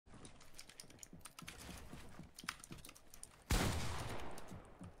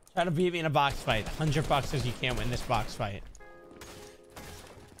Try to beat me in a box fight. $100 says you can't win this box fight.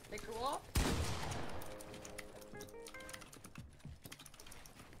 Take her off.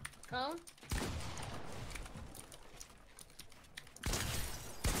 Come.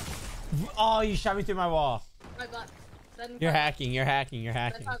 Oh, you shot me through my wall. $5. You're hacking. You're hacking. You're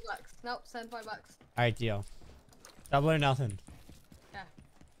hacking. $5. Nope, send $5. All right, deal. Double or nothing. Yeah.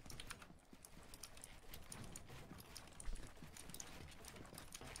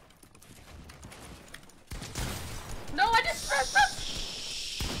 No, I just pressed up.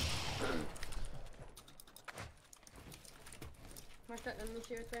 My shotgun is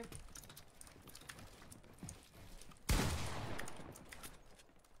here, right there.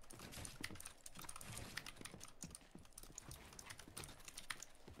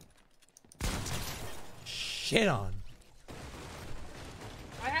 Shit on.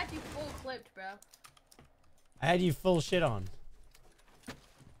 I had you full clipped, bro. I had you full shit on.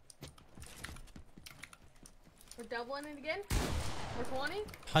 We're doubling it again? We're 20?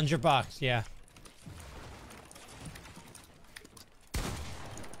 $100, yeah.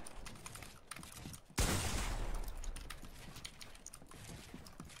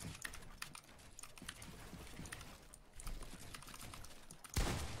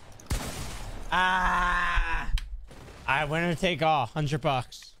 Ah! Alright, winner take all. $100.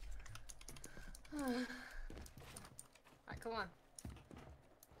 Alright, come on.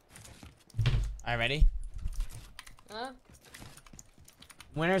 Alright, ready? Huh?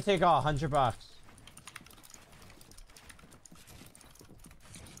 Winner take all. $100.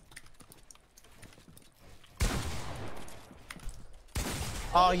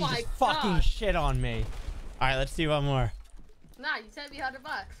 Oh, you just fucking shit on me. Alright, let's see one more. Nah, you sent me $100.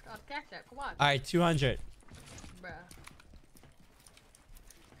 I'll catch that. Come on. Alright, 200. Bruh.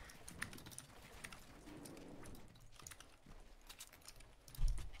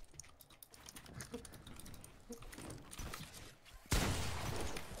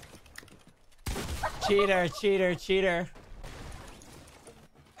 Cheater, cheater, cheater.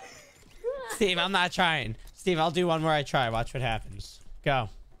 Steve, I'm not trying. Steve, I'll do one more I try. Watch what happens. Go.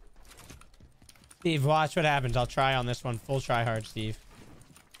 Steve, watch what happens. I'll try on this one. Full try hard, Steve.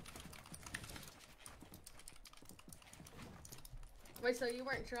 Wait, so you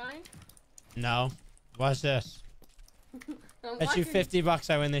weren't trying? No. Watch this. Bet you $50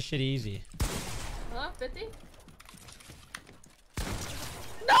 I win this shit easy. Huh? 50?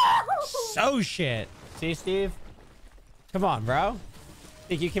 No! So shit. See, Steve? Come on, bro.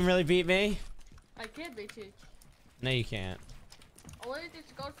 Think you can really beat me? I can't beat you. No, you can't. I wanted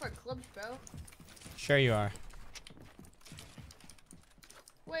just go for clubs, bro. Sure you are.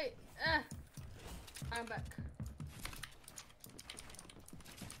 Wait, I'm back.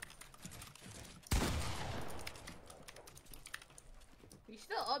 You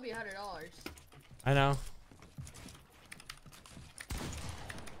still owe me $100. I know.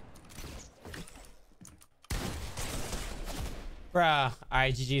 Bruh.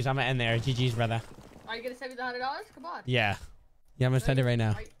 Alright, GG's. I'm gonna end there. GG's, brother. Are you gonna send me the $100? Come on. Yeah. Yeah, I'm gonna send it right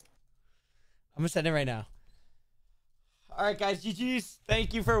now. Right. I'm gonna send it right now. Alright, guys. GG's.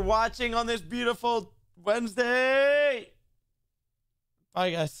 Thank you for watching on this beautiful Wednesday.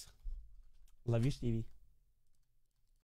 Bye, guys. Love you, Stevie.